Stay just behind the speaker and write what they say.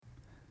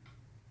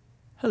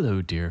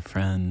Hello, dear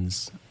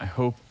friends. I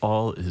hope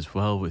all is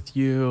well with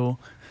you.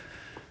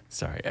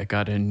 Sorry, I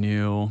got a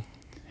new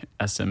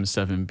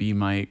SM7B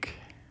mic,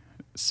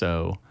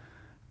 so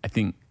I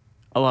think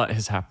a lot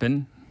has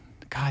happened.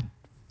 God,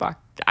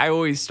 fuck, I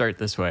always start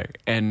this way,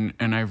 and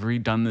I've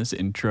redone this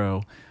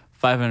intro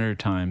 500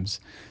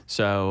 times,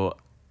 so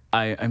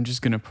I'm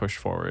just gonna push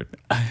forward,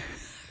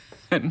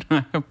 and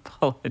I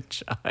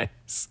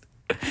apologize.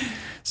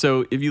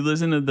 So if you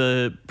listen to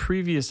the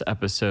previous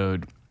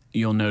episode,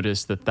 you'll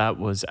notice that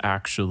was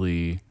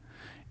actually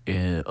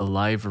a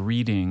live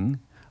reading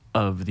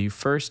of the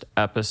first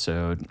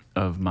episode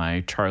of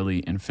my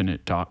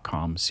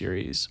charlieinfinite.com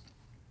series.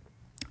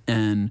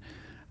 And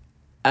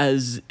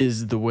as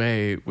is the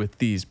way with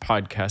these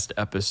podcast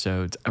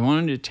episodes, I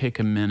wanted to take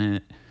a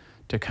minute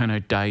to kind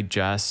of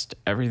digest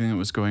everything that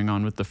was going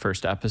on with the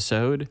first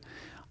episode,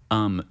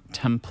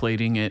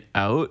 templating it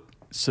out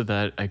so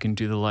that I can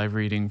do the live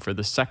reading for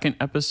the second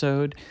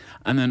episode.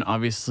 And then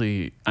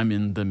obviously I'm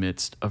in the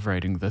midst of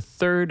writing the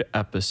third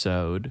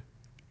episode.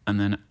 And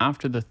then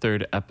after the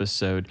third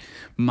episode,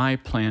 my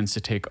plan's to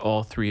take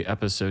all three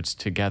episodes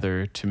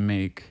together to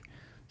make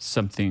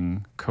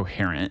something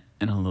coherent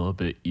and a little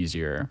bit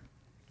easier.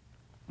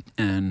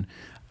 And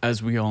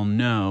as we all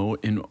know,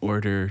 in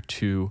order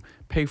to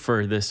pay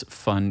for this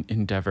fun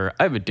endeavor,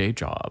 I have a day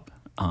job.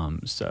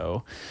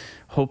 So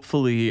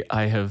hopefully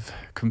I have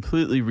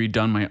completely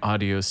redone my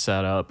audio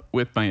setup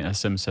with my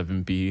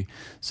SM7B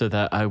so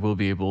that I will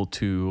be able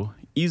to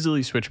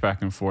easily switch back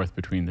and forth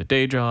between the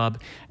day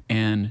job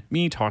and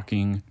me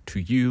talking to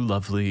you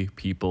lovely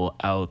people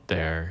out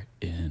there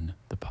in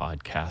the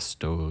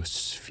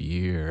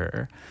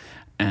podcastosphere.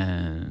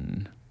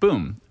 And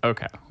boom.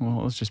 Okay,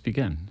 well, let's just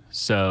begin.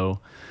 So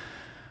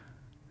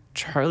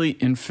Charlie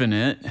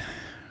Infinite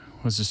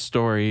was a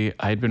story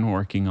I'd been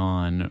working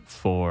on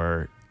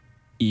for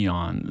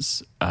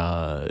eons.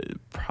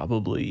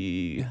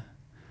 Probably, I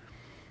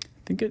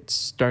think it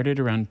started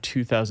around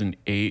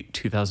 2008,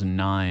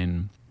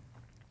 2009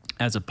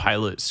 as a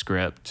pilot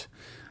script.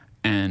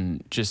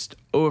 And just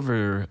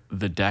over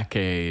the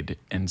decade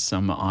and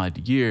some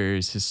odd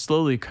years has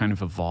slowly kind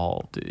of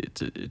evolved.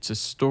 It's a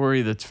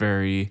story that's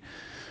very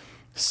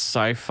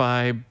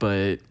sci-fi,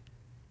 but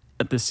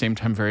at the same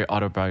time very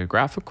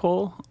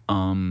autobiographical.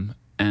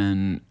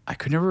 And I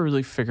could never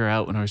really figure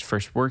out when I was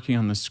first working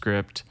on the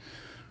script,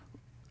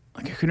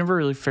 I could never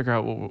really figure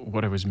out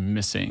what I was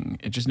missing.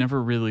 It just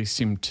never really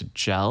seemed to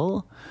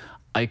gel.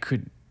 I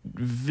could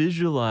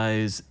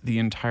visualize the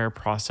entire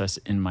process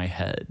in my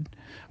head.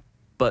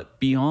 But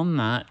beyond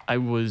that, I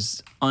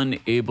was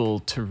unable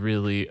to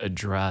really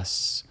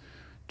address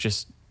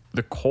just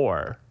the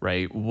core,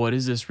 right? What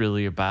is this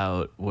really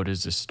about? What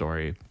is this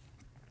story?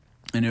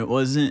 And it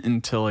wasn't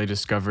until I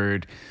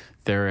discovered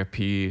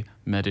therapy,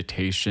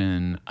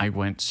 meditation, I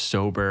went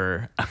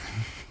sober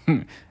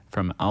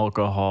from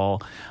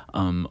alcohol.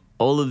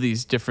 All of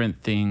these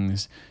different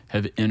things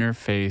have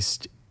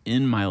interfaced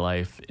in my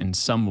life in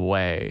some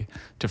way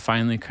to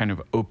finally kind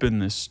of open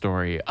this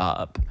story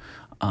up.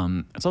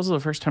 It's also the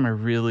first time I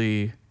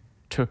really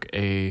took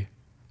a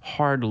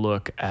hard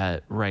look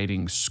at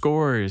writing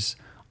scores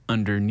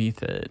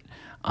underneath it.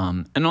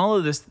 And all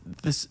of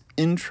this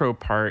intro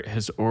part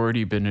has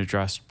already been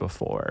addressed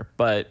before,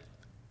 but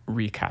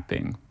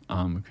recapping,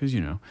 because,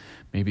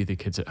 maybe the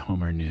kids at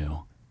home are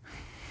new.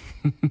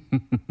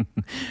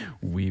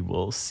 We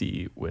will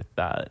see with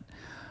that.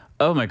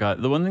 Oh my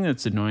God. The one thing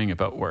that's annoying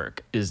about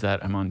work is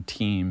that I'm on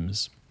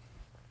Teams.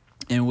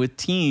 And with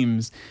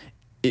Teams,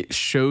 it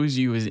shows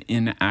you as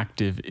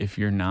inactive if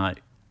you're not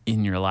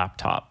in your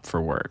laptop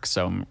for work.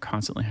 So I'm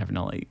constantly having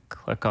to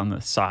click on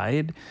the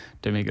side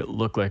to make it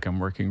look like I'm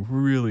working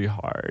really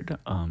hard.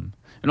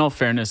 In all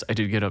fairness, I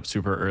did get up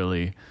super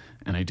early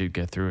and I did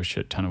get through a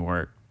shit ton of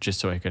work just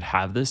so I could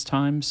have this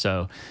time.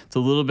 So it's a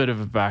little bit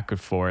of a back and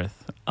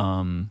forth.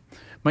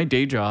 My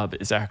day job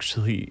is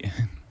actually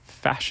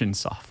fashion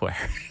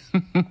software.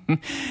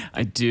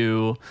 I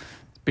do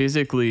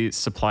basically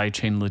supply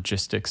chain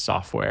logistics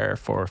software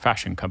for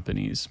fashion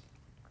companies.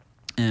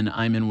 And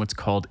I'm in what's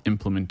called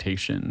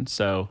implementation.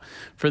 So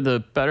for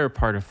the better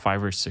part of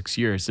 5 or 6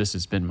 years, this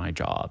has been my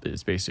job,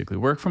 is basically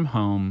work from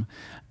home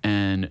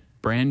and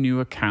brand new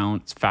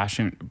accounts,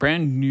 fashion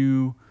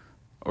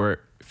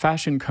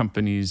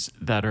companies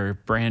that are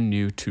brand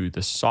new to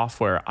the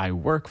software I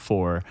work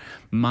for.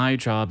 My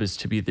job is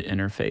to be the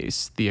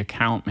interface, the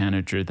account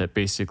manager that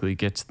basically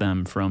gets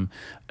them from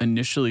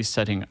initially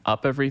setting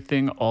up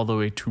everything all the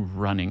way to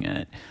running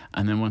it.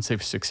 And then once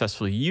they've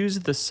successfully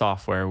used the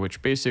software,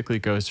 which basically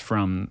goes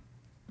from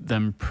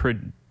them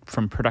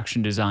from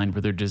production design,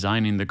 where they're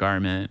designing the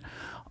garment,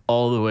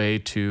 all the way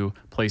to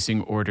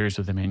placing orders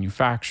with the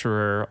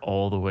manufacturer,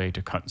 all the way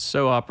to cut and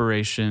sew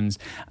operations,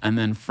 and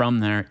then from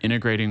there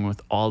integrating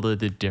with all of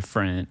the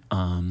different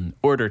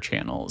order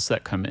channels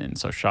that come in.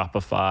 So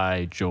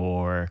Shopify,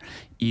 Jor,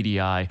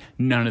 EDI,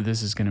 none of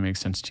this is going to make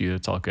sense to you.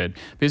 It's all good.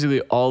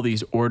 Basically, all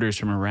these orders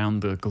from around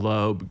the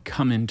globe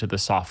come into the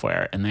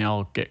software and they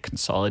all get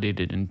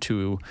consolidated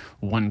into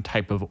one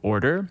type of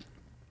order.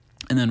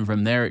 And then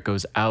from there, it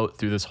goes out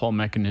through this whole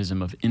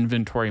mechanism of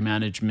inventory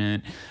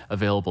management,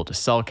 available to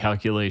sell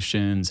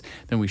calculations.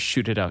 Then we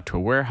shoot it out to a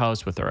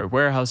warehouse with our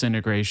warehouse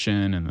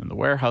integration. And then the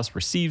warehouse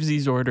receives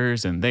these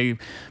orders and they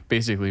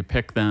basically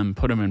pick them,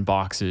 put them in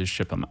boxes,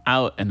 ship them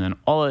out. And then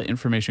all that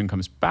information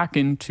comes back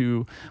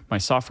into my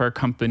software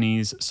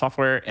company's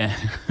software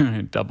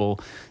and double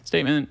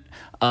statement,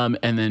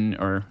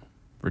 or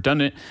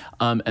redundant,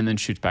 and then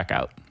shoots back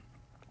out.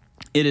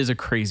 It is a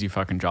crazy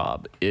fucking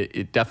job.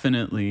 It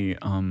definitely,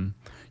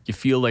 you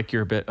feel like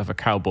you're a bit of a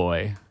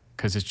cowboy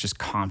because it's just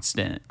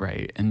constant,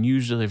 right? And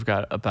usually I've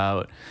got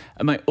about,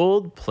 at my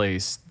old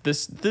place,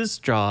 this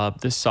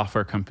job, this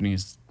software company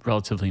is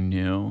relatively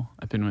new.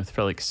 I've been with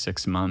for like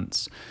 6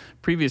 months.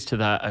 Previous to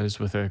that, I was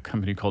with a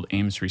company called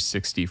AIMS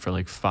 360 for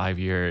like 5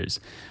 years.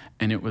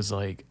 And it was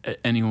like at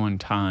any one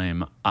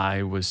time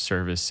I was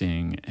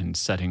servicing and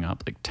setting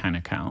up like 10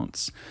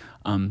 accounts.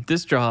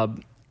 This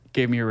job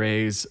gave me a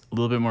raise, a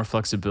little bit more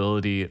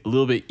flexibility, a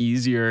little bit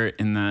easier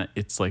in that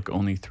it's like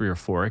only 3 or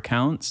 4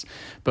 accounts,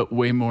 but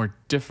way more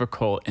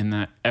difficult in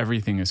that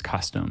everything is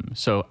custom.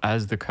 So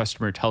as the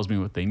customer tells me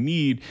what they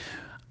need,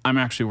 I'm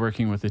actually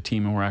working with the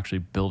team and we're actually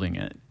building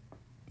it.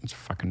 It's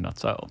fucking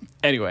nutso.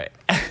 Anyway.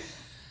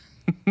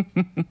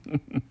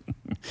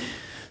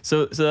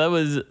 So that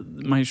was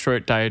my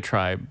short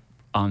diatribe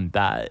on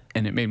that.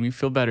 And it made me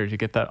feel better to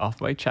get that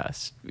off my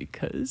chest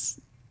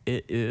because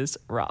it is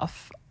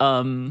rough.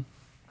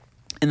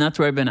 And that's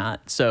where I've been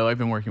at. So I've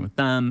been working with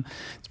them.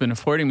 It's been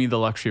affording me the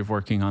luxury of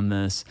working on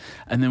this.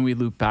 And then we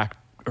loop back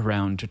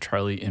around to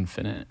Charlie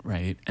Infinite,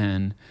 right?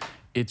 And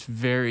it's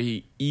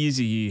very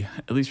easy,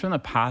 at least from the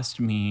past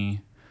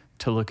me,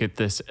 to look at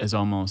this as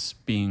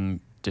almost being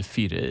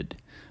defeated,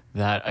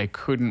 that I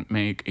couldn't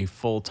make a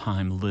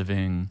full-time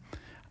living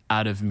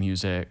out of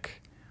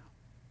music.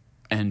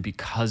 And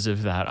because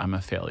of that, I'm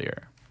a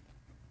failure.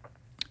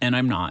 And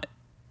I'm not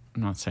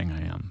saying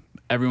I am.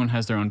 Everyone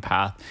has their own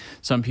path.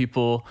 Some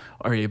people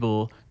are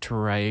able to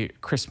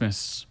write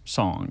Christmas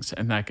songs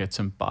and that gets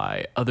them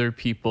by. Other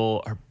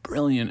people are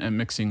brilliant at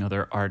mixing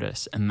other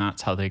artists and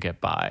that's how they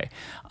get by.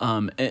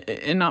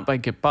 And not by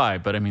get by,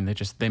 but I mean,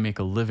 they make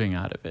a living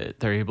out of it.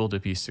 They're able to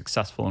be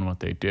successful in what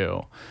they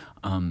do.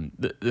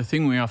 The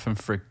thing we often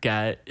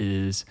forget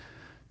is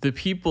the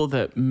people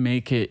that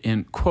make it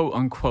in, quote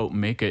unquote,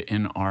 make it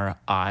in our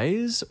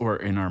eyes or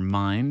in our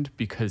mind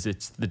because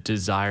it's the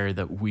desire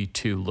that we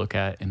too look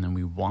at and then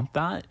we want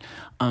that,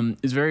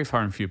 is very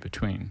far and few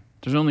between.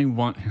 There's only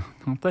one,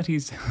 not that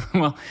he's,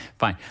 well,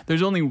 fine.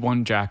 There's only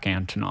one Jack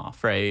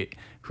Antonoff, right?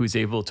 Who's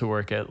able to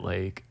work at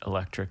like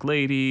Electric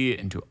Lady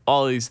and do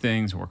all these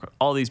things and work with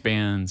all these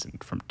bands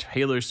and from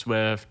Taylor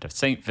Swift to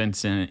St.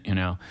 Vincent, you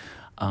know.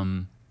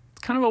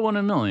 It's kind of a 1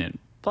 in a million.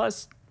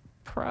 Plus,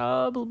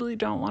 probably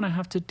don't want to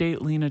have to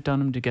date Lena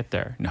Dunham to get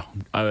there. No,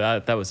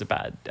 that was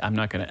I'm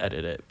not going to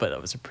edit it, but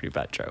that was a pretty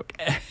bad joke.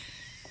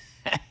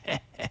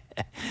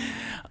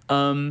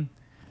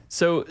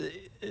 So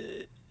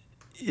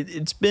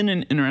it's been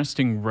an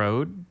interesting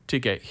road to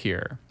get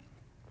here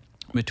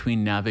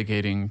between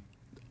navigating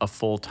a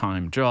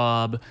full-time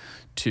job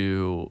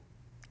to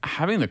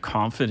having the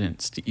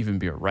confidence to even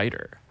be a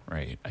writer,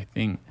 right? I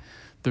think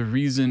the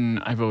reason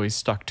I've always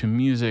stuck to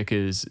music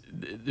is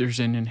there's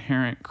an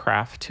inherent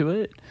craft to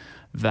it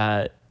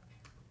that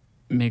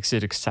makes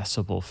it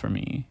accessible for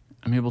me.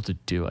 I'm able to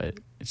do it.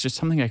 It's just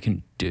something I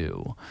can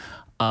do.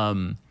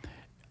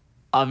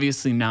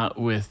 Obviously not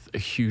with a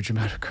huge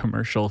amount of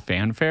commercial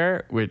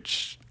fanfare,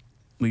 which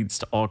leads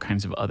to all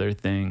kinds of other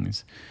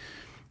things.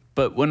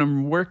 But when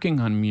I'm working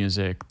on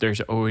music,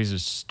 there's always a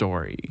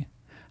story.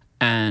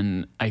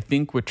 And I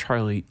think with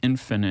Charlie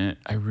Infinite,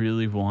 I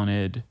really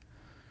wanted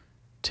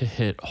to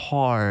hit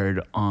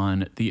hard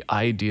on the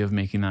idea of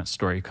making that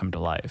story come to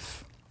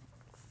life.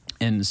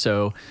 And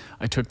so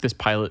I took this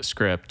pilot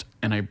script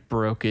and I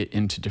broke it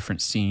into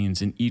different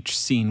scenes, and each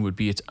scene would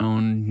be its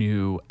own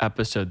new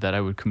episode that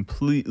I would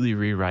completely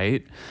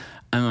rewrite.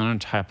 And then on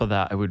top of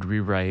that, I would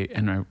rewrite,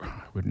 and I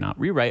would not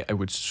rewrite, I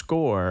would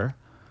score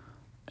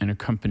an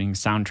accompanying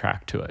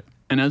soundtrack to it.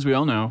 And as we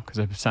all know, because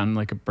I sound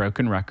like a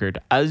broken record,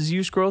 as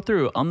you scroll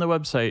through on the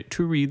website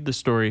to read the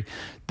story,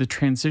 the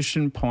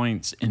transition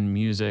points in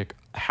music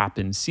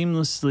happen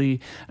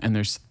seamlessly, and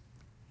there's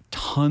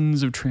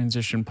tons of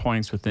transition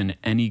points within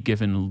any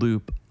given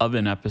loop of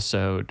an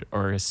episode,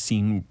 or a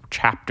scene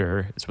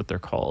chapter is what they're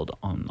called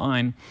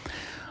online.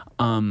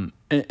 And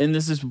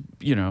this is,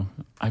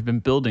 I've been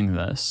building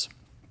this,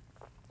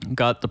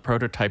 got the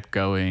prototype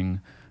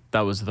going.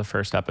 That was the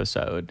first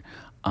episode.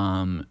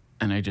 And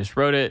I just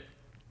wrote it.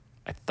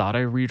 I thought I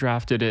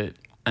redrafted it.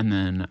 And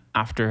then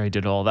after I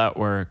did all that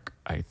work,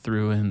 I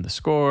threw in the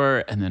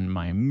score, and then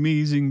my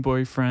amazing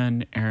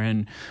boyfriend,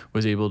 Aaron,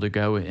 was able to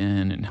go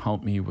in and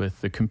help me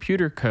with the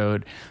computer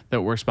code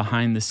that works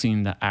behind the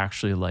scene that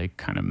actually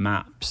kind of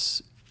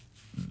maps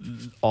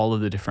all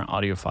of the different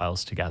audio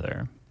files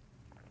together.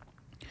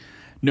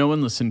 No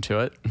one listened to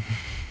it.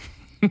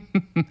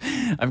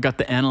 I've got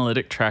the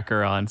analytic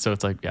tracker on, so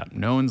it's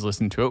no one's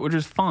listened to it, which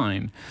is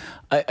fine.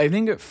 I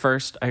think at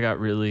first I got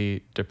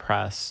really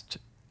depressed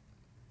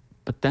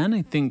But then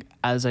I think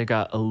as I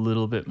got a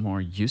little bit more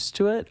used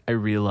to it, I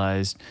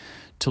realized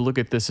to look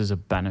at this as a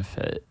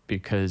benefit,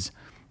 because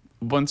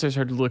once I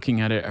started looking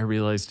at it, I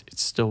realized it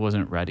still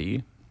wasn't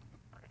ready.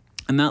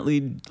 And that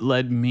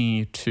led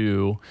me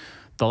to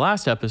the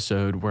last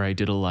episode where I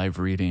did a live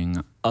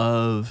reading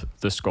of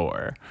the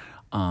score.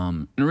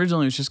 And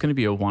originally it was just going to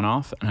be a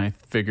one-off, and I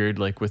figured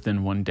like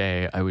within one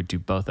day I would do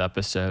both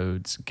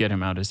episodes, get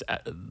them out as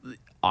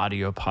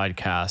audio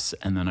podcasts,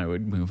 and then I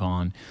would move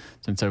on,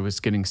 since I was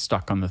getting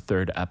stuck on the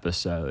third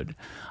episode.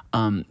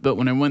 But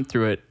when I went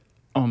through it,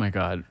 oh my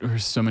God, there were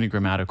so many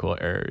grammatical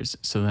errors.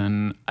 So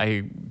then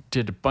I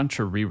did a bunch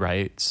of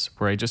rewrites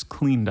where I just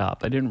cleaned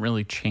up. I didn't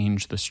really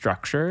change the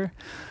structure,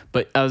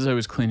 but as I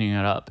was cleaning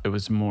it up, it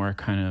was more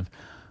kind of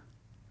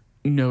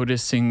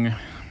noticing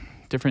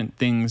different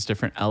things,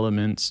 different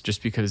elements,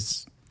 just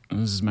because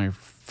this is my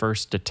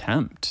first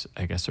attempt,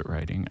 I guess, at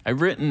writing.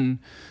 I've written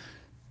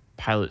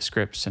pilot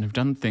scripts and I've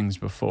done things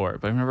before,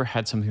 but I've never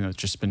had something that's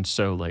just been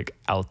so like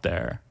out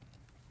there.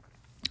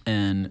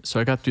 And so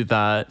I got through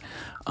that.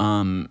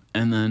 And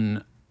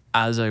then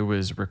as I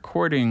was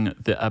recording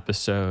the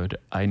episode,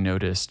 I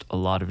noticed a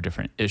lot of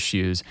different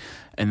issues.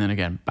 And then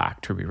again, back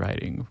to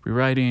rewriting,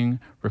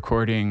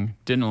 recording,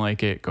 didn't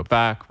like it, go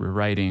back,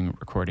 rewriting,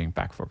 recording,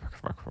 back, forth.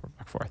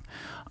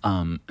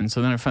 And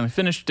so then I finally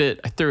finished it.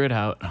 I threw it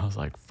out and I was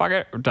like, fuck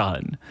it, we're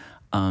done.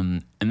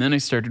 And then I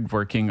started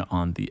working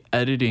on the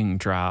editing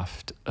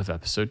draft of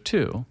episode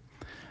 2.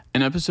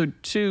 And episode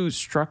 2,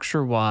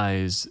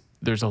 structure-wise,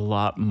 there's a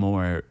lot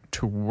more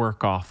to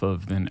work off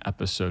of than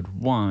episode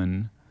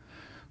 1.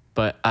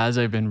 But as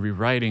I've been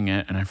rewriting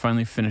it, and I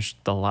finally finished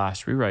the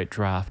last rewrite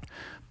draft,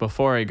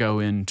 before I go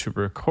in to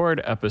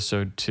record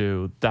episode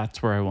 2,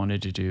 that's where I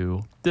wanted to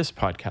do this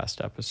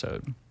podcast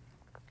episode.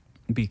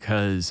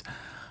 Because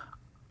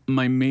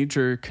my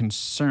major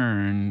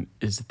concern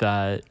is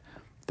that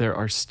there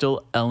are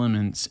still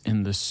elements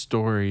in the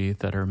story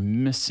that are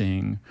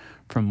missing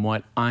from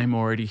what I'm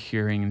already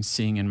hearing and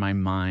seeing in my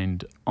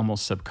mind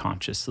almost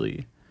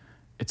subconsciously.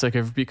 It's like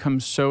I've become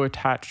so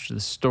attached to the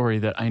story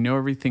that I know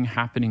everything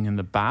happening in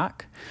the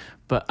back,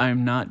 but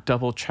I'm not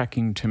double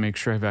checking to make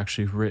sure I've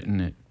actually written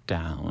it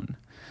down.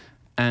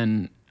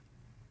 And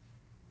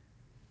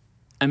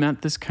I'm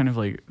at this kind of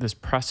like this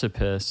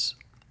precipice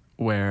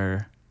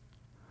where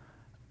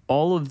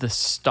all of the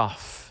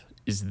stuff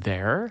is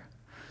there,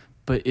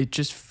 but it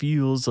just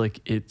feels like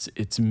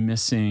it's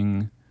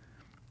missing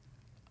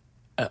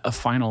a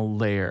final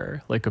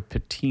layer, like a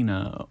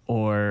patina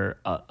or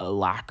a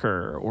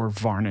lacquer or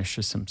varnish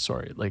of some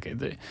sort. Like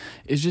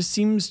it just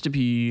seems to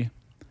be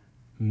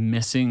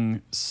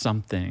missing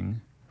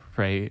something,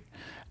 right?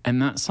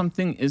 And that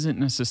something isn't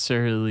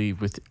necessarily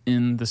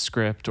within the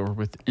script or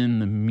within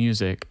the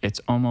music. It's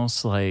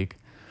almost like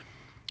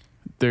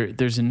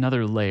there's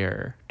another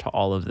layer to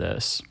all of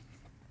this.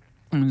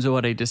 And so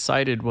what I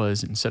decided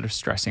was, instead of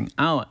stressing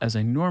out as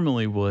I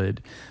normally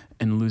would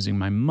and losing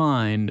my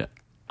mind,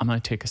 I'm going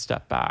to take a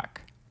step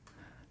back.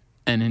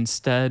 And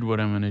instead, what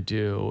I'm going to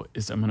do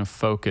is I'm going to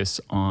focus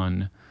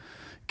on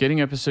getting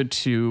episode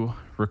 2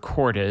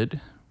 recorded,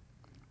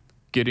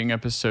 getting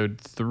episode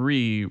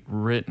 3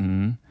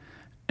 written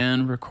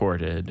and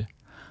recorded,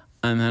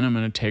 and then I'm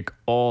going to take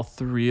all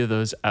 3 of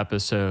those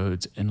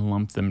episodes and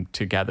lump them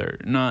together.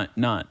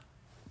 Not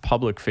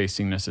public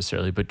facing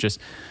necessarily, but just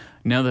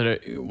now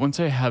that once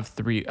I have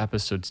 3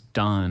 episodes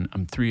done,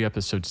 I'm 3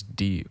 episodes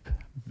deep,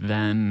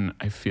 then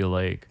I feel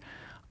like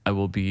I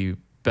will be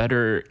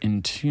better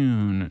in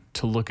tune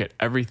to look at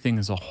everything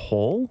as a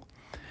whole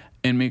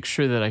and make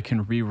sure that I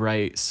can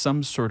rewrite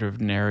some sort of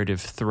narrative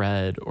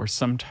thread or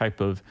some type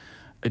of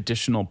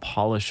additional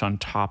polish on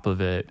top of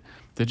it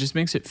that just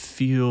makes it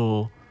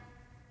feel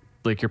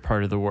like you're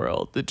part of the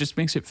world, that just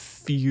makes it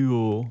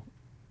feel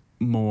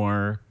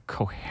more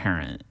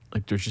coherent,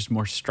 like there's just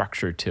more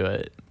structure to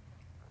it.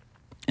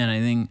 And I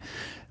think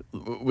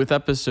with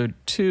episode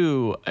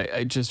 2,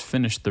 I just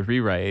finished the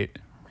rewrite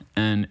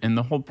and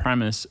the whole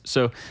premise.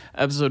 So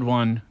episode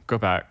 1, go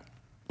back,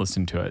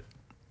 listen to it,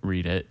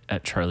 read it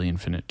at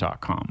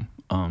charlieinfinite.com.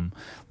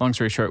 Long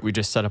story short, we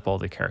just set up all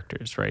the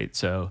characters, right?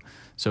 So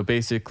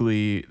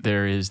basically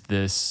there is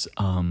this,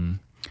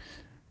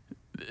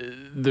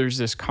 there's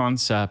this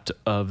concept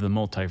of the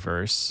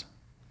multiverse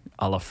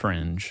a la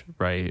Fringe,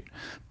 right?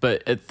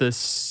 But at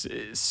this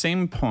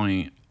same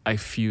point, I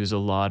fuse a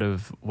lot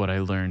of what I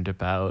learned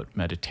about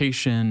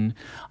meditation,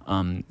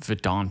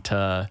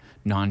 Vedanta,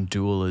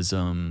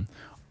 non-dualism,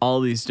 all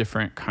these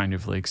different kind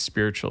of like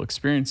spiritual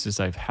experiences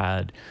I've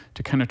had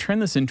to kind of turn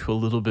this into a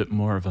little bit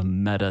more of a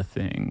meta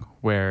thing,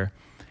 where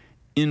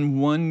in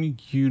one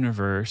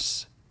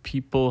universe,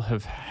 people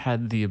have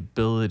had the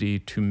ability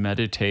to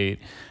meditate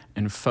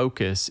and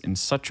focus in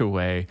such a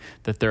way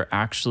that they're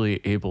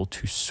actually able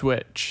to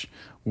switch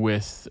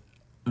with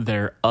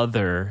their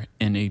other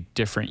in a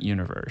different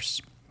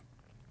universe.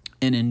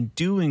 And in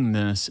doing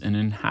this and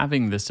in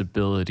having this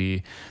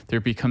ability,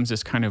 there becomes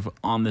this kind of,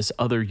 on this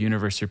other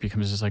universe, there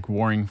becomes this like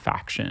warring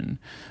faction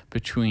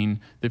between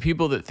the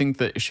people that think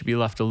that it should be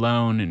left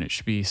alone and it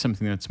should be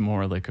something that's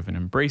more like of an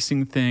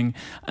embracing thing,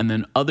 and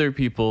then other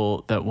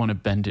people that want to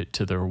bend it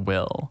to their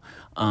will.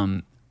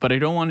 But I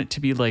don't want it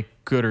to be like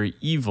good or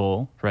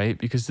evil, right?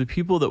 Because the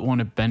people that want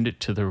to bend it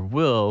to their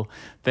will,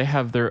 they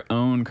have their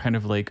own kind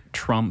of like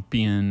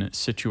Trumpian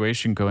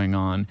situation going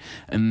on,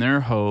 and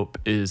their hope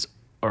is,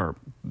 or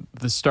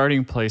the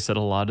starting place that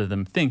a lot of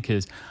them think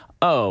is,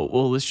 oh,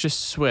 well, let's just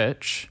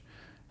switch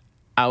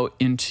out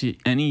into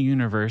any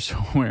universe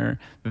where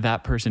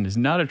that person is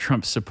not a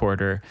Trump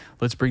supporter.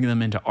 Let's bring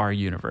them into our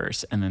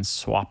universe and then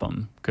swap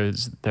them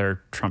because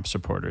they're Trump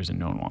supporters and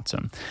no one wants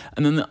them.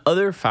 And then the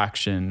other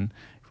faction,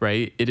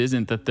 right, it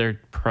isn't that they're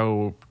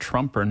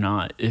pro-Trump or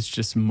not. It's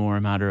just more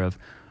a matter of,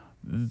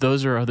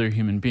 those are other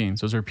human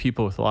beings. Those are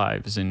people with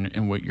lives,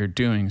 and what you're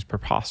doing is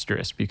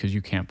preposterous because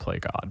you can't play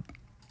God.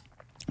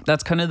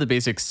 That's kind of the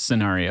basic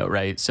scenario,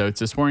 right? So it's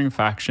this warring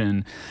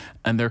faction,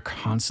 and they're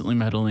constantly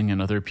meddling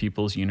in other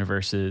people's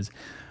universes.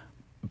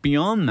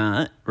 Beyond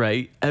that,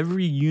 right,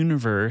 every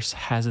universe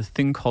has a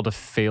thing called a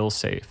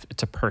failsafe.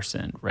 It's a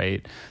person,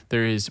 right?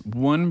 There is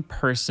one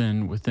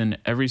person within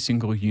every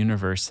single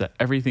universe that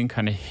everything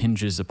kind of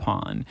hinges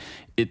upon.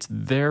 It's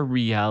their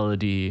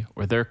reality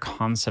or their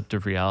concept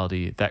of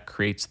reality that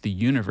creates the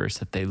universe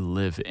that they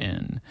live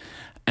in.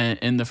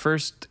 And the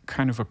first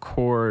kind of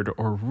accord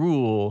or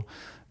rule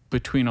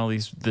between all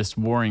this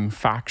warring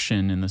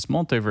faction in this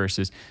multiverse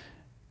is,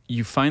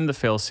 you find the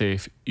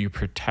failsafe, you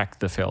protect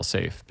the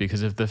failsafe.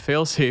 Because if the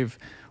failsafe,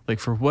 like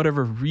for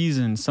whatever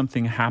reason,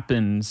 something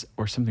happens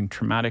or something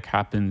traumatic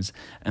happens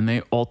and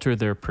they alter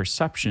their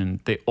perception,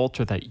 they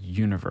alter that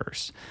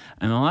universe.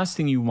 And the last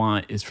thing you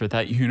want is for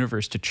that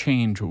universe to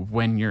change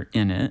when you're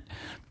in it,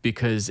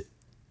 because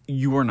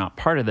you are not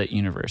part of that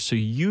universe. So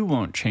you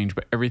won't change,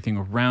 but everything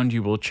around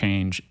you will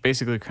change.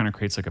 Basically, it kind of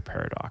creates like a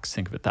paradox.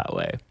 Think of it that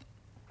way.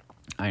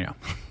 I know.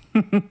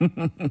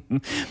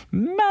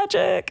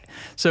 Magic.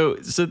 So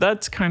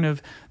that's kind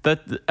of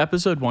that.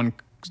 Episode 1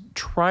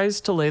 tries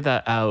to lay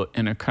that out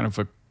in a kind of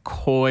a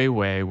coy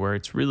way where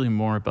it's really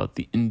more about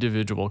the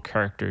individual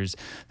characters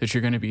that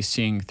you're going to be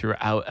seeing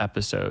throughout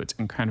episodes,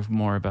 and kind of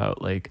more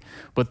about like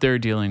what they're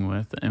dealing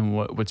with and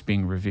what's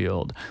being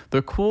revealed.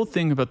 The cool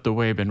thing about the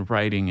way I've been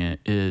writing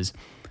it is,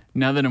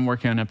 now that I'm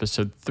working on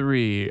episode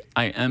 3,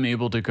 I am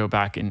able to go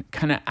back and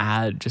kind of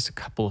add just a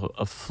couple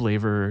of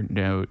flavor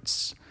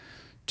notes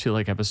to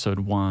like episode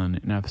 1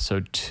 and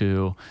episode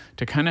 2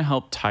 to kind of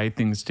help tie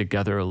things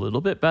together a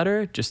little bit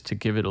better, just to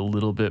give it a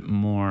little bit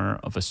more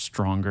of a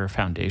stronger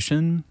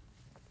foundation.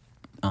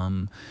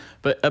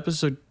 But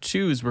episode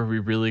 2 is where we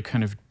really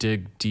kind of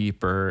dig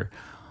deeper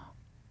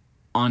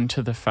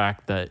onto the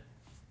fact that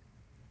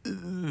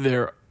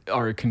there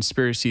are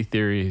conspiracy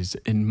theories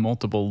in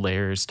multiple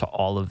layers to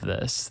all of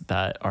this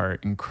that are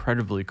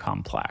incredibly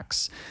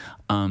complex.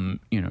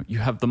 You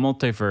have the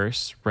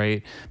multiverse,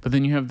 right? But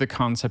then you have the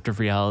concept of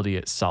reality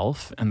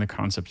itself and the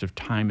concept of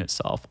time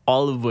itself,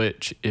 all of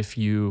which, if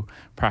you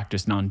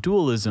practice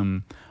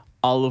non-dualism,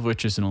 all of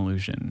which is an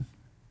illusion.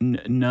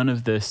 None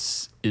of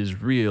this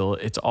is real.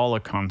 It's all a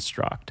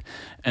construct.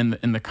 And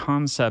the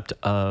concept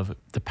of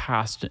the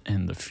past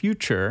and the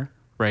future,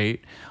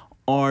 right,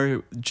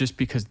 are just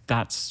because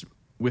that's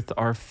with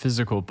our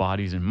physical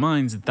bodies and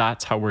minds,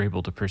 that's how we're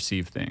able to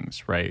perceive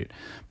things, right?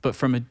 But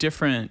from a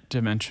different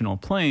dimensional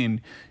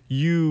plane,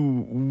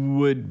 you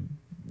would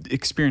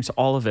experience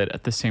all of it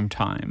at the same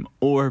time,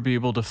 or be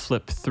able to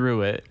flip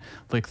through it,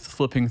 like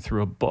flipping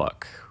through a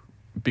book,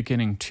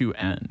 beginning to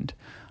end.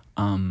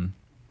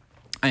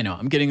 I know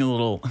I'm getting a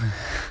little,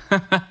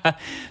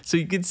 so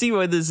you can see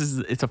why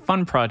it's a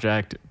fun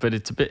project, but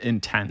it's a bit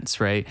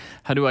intense, right?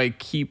 How do I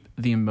keep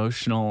the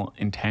emotional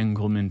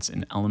entanglements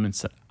and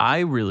elements that I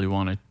really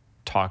want to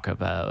talk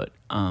about,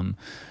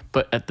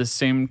 but at the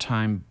same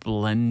time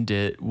blend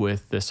it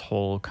with this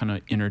whole kind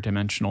of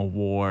interdimensional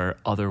war,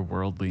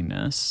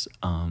 otherworldliness.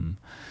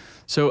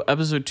 So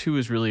episode 2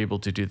 is really able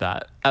to do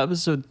that.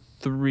 Episode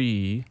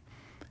 3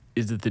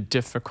 is the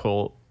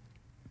difficult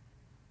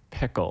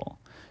pickle,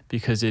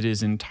 because it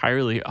is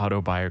entirely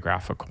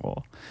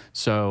autobiographical.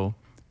 So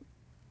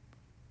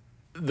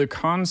the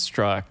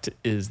construct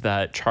is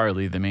that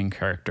Charlie, the main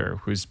character,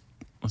 who's,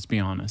 let's be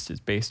honest, is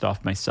based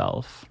off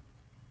myself.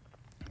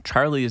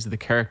 Charlie is the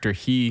character.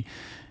 He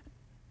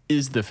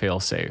is the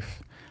failsafe.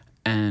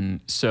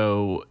 And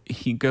so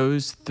he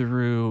goes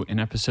through, in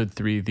episode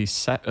 3, these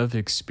set of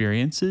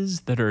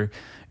experiences that are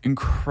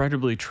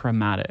incredibly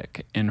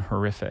traumatic and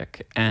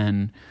horrific,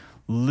 and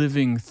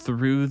living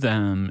through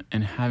them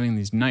and having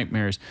these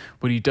nightmares.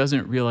 What he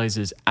doesn't realize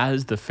is,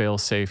 as the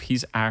failsafe,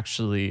 he's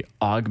actually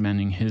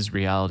augmenting his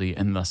reality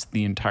and thus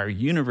the entire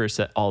universe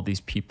that all these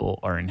people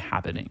are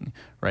inhabiting,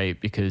 right?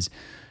 Because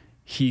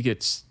he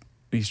gets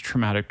these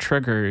traumatic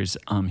triggers.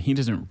 He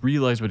doesn't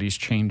realize what he's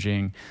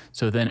changing.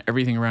 So then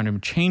everything around him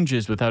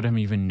changes without him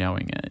even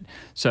knowing it.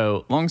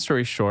 So long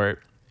story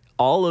short,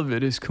 all of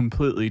it is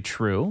completely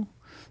true.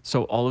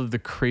 So all of the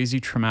crazy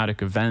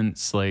traumatic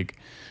events, like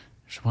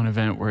There's one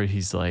event where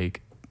he's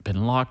like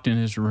been locked in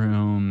his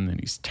room and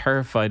he's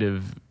terrified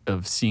of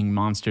seeing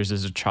monsters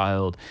as a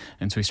child.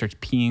 And so he starts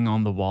peeing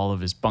on the wall of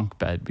his bunk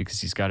bed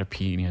because he's got to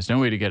pee and he has no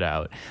way to get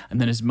out. And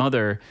then his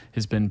mother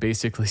has been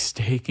basically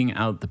staking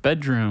out the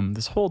bedroom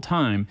this whole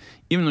time,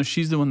 even though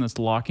she's the one that's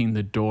locking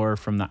the door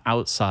from the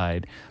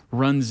outside,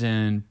 runs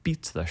in,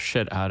 beats the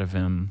shit out of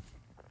him.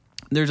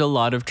 There's a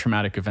lot of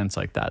traumatic events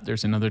like that.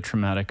 There's another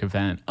traumatic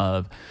event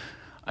of,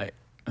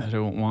 I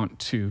don't want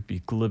to be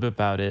glib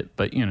about it,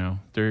 but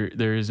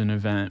there is an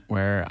event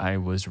where I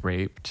was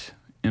raped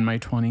in my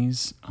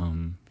 20s.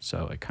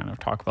 So I kind of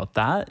talk about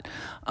that.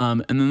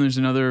 And then there's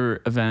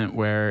another event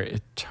where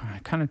it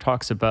kind of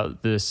talks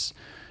about this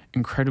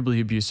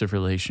incredibly abusive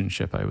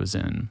relationship I was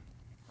in,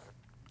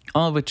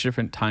 all of which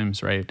different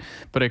times, right?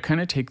 But I kind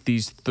of take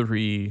these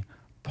 3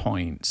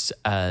 points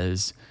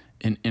as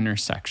an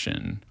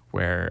intersection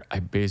where I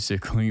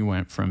basically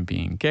went from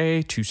being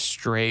gay to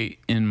straight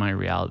in my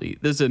reality.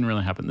 This didn't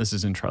really happen. This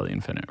is in Charlie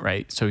Infinite,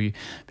 right? So he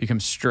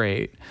becomes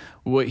straight.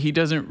 What he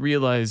doesn't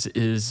realize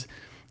is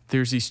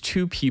there's these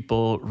 2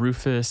 people,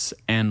 Rufus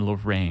and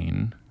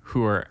Lorraine,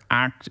 who are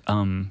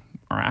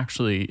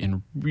actually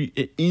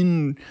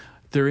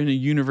they're in a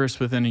universe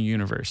within a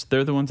universe.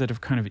 They're the ones that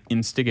have kind of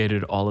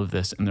instigated all of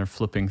this, and they're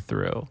flipping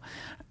through.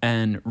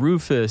 And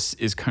Rufus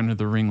is kind of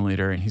the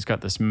ringleader, and he's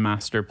got this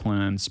master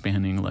plan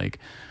spanning like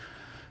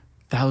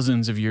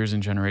thousands of years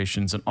and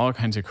generations and all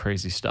kinds of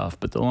crazy stuff.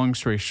 But the long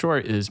story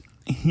short is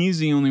he's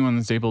the only one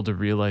that's able to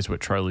realize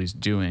what Charlie's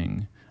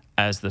doing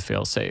as the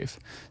failsafe.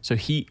 So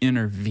he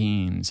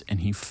intervenes and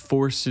he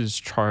forces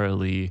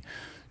Charlie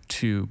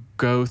to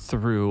go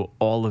through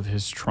all of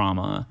his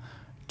trauma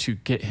to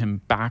get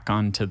him back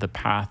onto the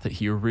path that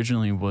he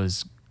originally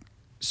was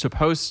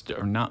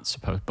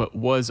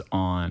was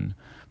on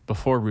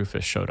before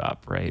Rufus showed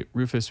up, right?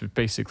 Rufus was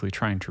basically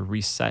trying to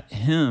reset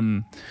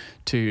him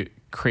to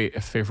create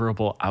a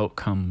favorable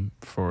outcome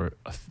for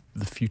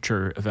the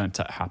future events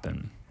that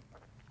happen.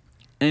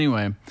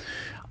 Anyway,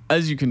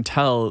 as you can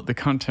tell, the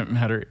content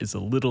matter is a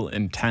little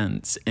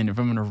intense, and if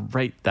I'm going to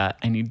write that,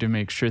 I need to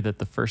make sure that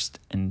the first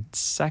and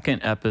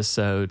second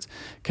episodes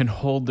can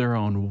hold their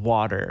own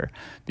water,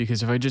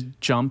 because if I just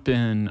jump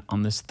in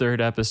on this third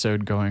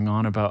episode going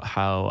on about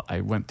how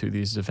I went through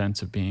these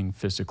events of being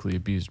physically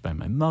abused by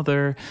my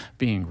mother,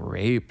 being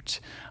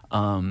raped,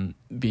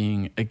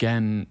 being,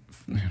 again,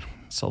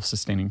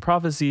 self-sustaining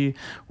prophecy,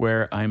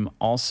 where I'm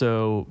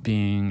also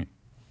being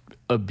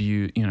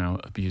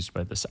abused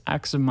by this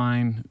ex of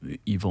mine, the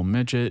evil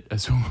midget,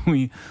 as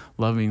we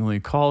lovingly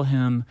call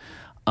him.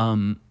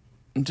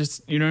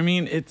 Just, you know what I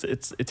mean?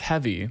 It's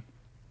heavy.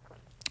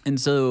 And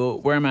so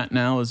where I'm at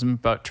now is I'm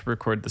about to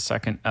record the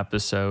second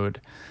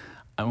episode.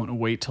 I want to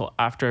wait till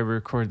after I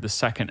record the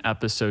second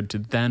episode to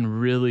then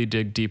really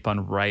dig deep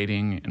on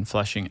writing and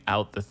fleshing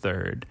out the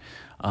third.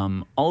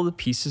 All the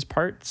pieces,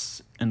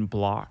 parts, and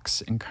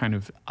blocks and kind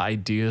of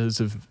ideas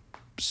of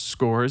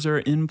scores are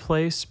in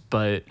place,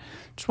 but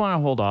just want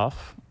to hold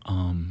off.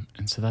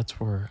 And so that's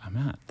where I'm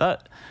at.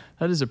 That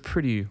is a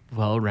pretty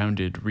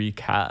well-rounded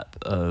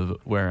recap of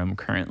where I'm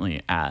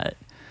currently at.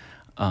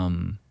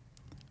 I'm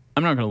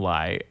not gonna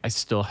lie, I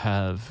still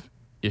have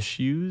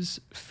issues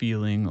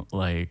feeling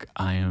like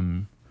I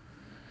am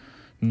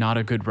not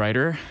a good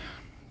writer.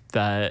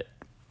 That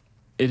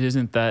it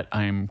isn't that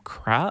I'm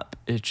crap,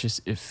 it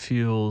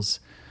feels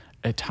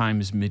at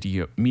times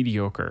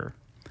mediocre.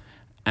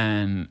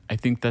 And I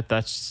think that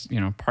that's,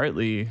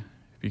 partly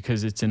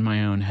because it's in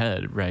my own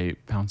head, right?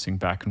 Bouncing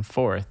back and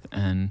forth.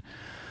 And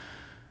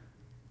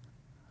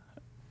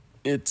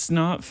it's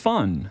not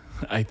fun.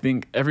 I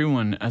think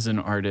everyone as an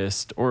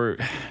artist, or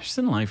just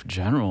in life in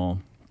general,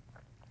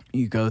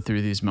 you go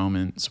through these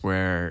moments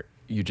where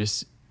you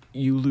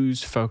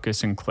lose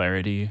focus and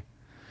clarity.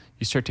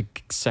 You start to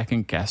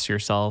second guess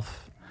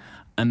yourself.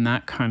 And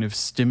that kind of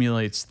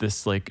stimulates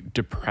this like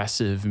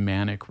depressive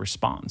manic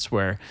response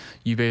where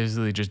you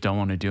basically just don't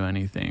want to do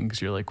anything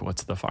because you're like,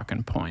 what's the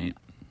fucking point?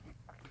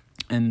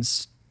 And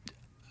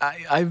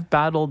I've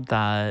battled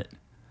that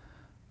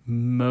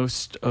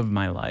most of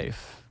my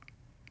life.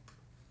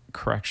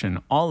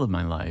 All of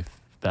my life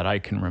that I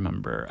can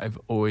remember. I've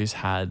always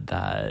had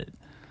that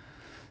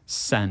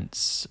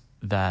sense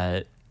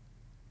that,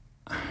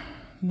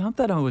 not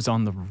that I was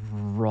on the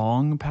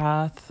wrong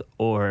path,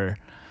 or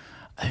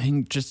I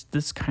think just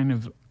this kind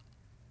of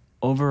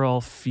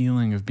overall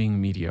feeling of being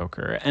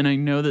mediocre. And I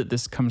know that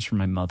this comes from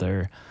my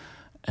mother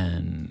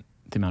and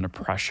the amount of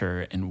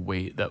pressure and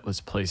weight that was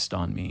placed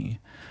on me.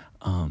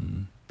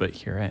 But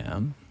here I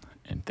am.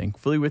 And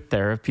thankfully with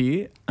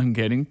therapy, I'm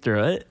getting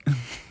through it.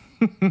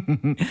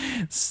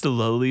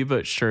 Slowly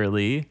but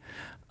surely.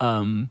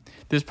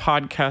 This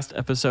podcast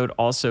episode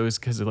also is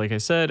because, like I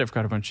said, I've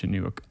got a bunch of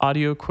new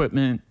audio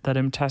equipment that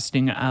I'm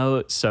testing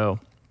out. So,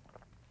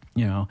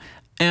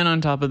 and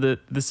on top of that,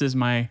 this is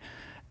my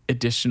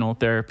additional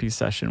therapy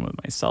session with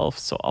myself.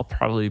 So I'll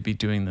probably be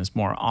doing this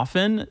more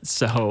often.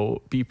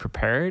 So be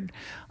prepared.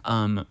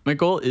 My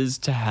goal is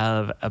to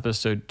have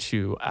episode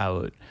 2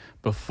 out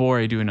before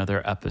I do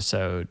another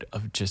episode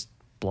of just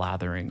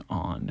blathering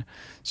on.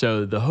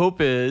 So the hope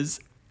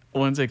is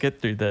once I get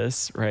through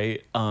this,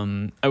 right?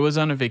 I was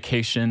on a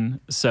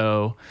vacation,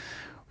 so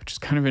which is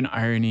kind of an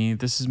irony.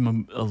 This is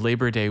a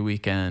Labor Day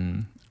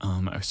weekend.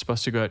 I was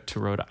supposed to go out to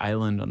Rhode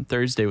Island on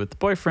Thursday with the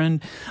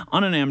boyfriend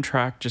on an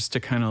Amtrak just to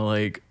kind of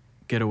like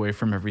get away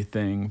from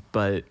everything.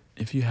 But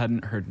if you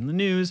hadn't heard in the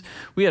news,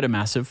 we had a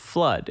massive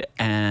flood,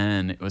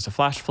 and it was a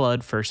flash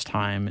flood, first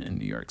time in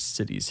New York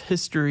City's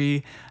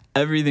history.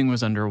 Everything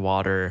was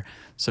underwater.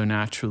 So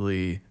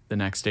naturally, the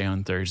next day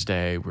on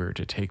Thursday, we were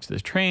to take the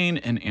train,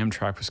 and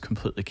Amtrak was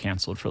completely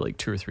canceled for like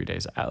 2 or 3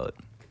 days out.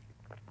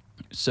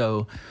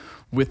 So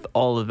with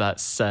all of that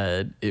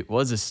said, it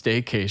was a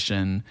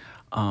staycation,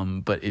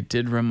 but it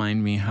did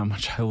remind me how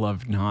much I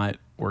loved not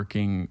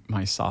working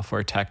my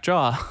software tech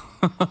job.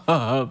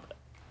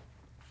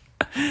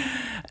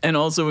 And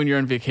also when you're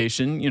on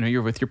vacation,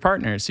 you're with your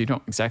partner, so you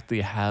don't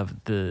exactly have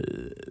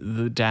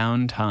the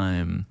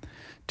downtime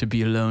to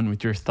be alone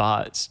with your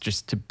thoughts,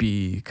 just to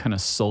be kind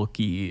of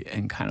sulky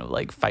and kind of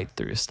like fight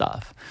through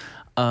stuff.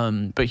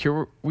 But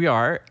here we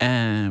are,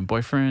 and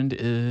boyfriend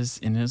is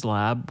in his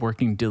lab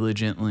working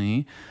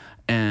diligently,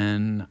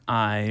 and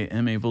I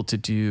am able to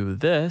do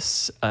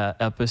this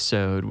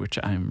episode, which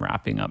I'm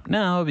wrapping up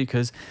now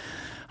because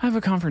I have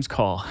a conference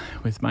call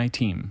with my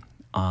team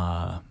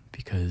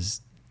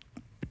because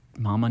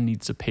mama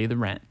needs to pay the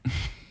rent.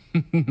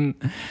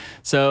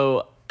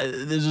 So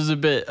this was a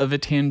bit of a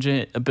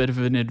tangent, a bit of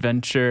an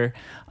adventure.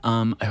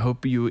 I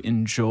hope you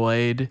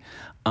enjoyed.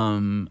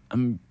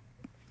 TCCROSSER,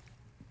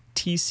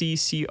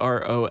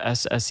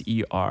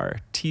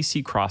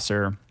 TC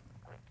Crosser,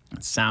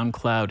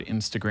 SoundCloud,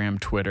 Instagram,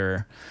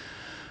 Twitter,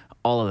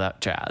 all of that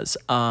jazz.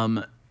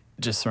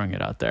 Just throwing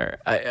it out there.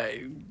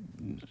 I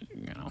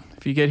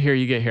if you get here,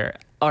 you get here.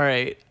 All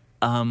right.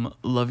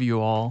 Love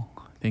you all.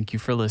 Thank you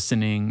for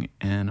listening,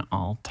 and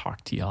I'll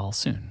talk to y'all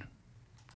soon.